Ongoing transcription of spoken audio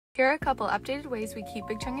Here are a couple updated ways we keep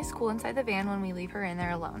Big Chungus cool inside the van when we leave her in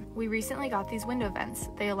there alone. We recently got these window vents.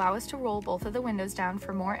 They allow us to roll both of the windows down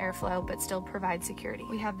for more airflow but still provide security.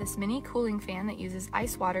 We have this mini cooling fan that uses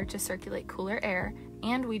ice water to circulate cooler air,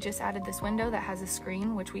 and we just added this window that has a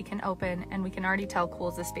screen which we can open, and we can already tell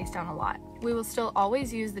cools the space down a lot. We will still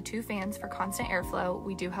always use the 2 fans for constant airflow.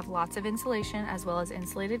 We do have lots of insulation as well as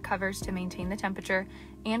insulated covers to maintain the temperature,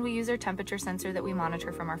 and we use our temperature sensor that we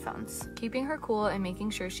monitor from our phones. Keeping her cool and making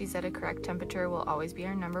sure she's at a correct temperature will always be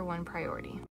our #1 priority.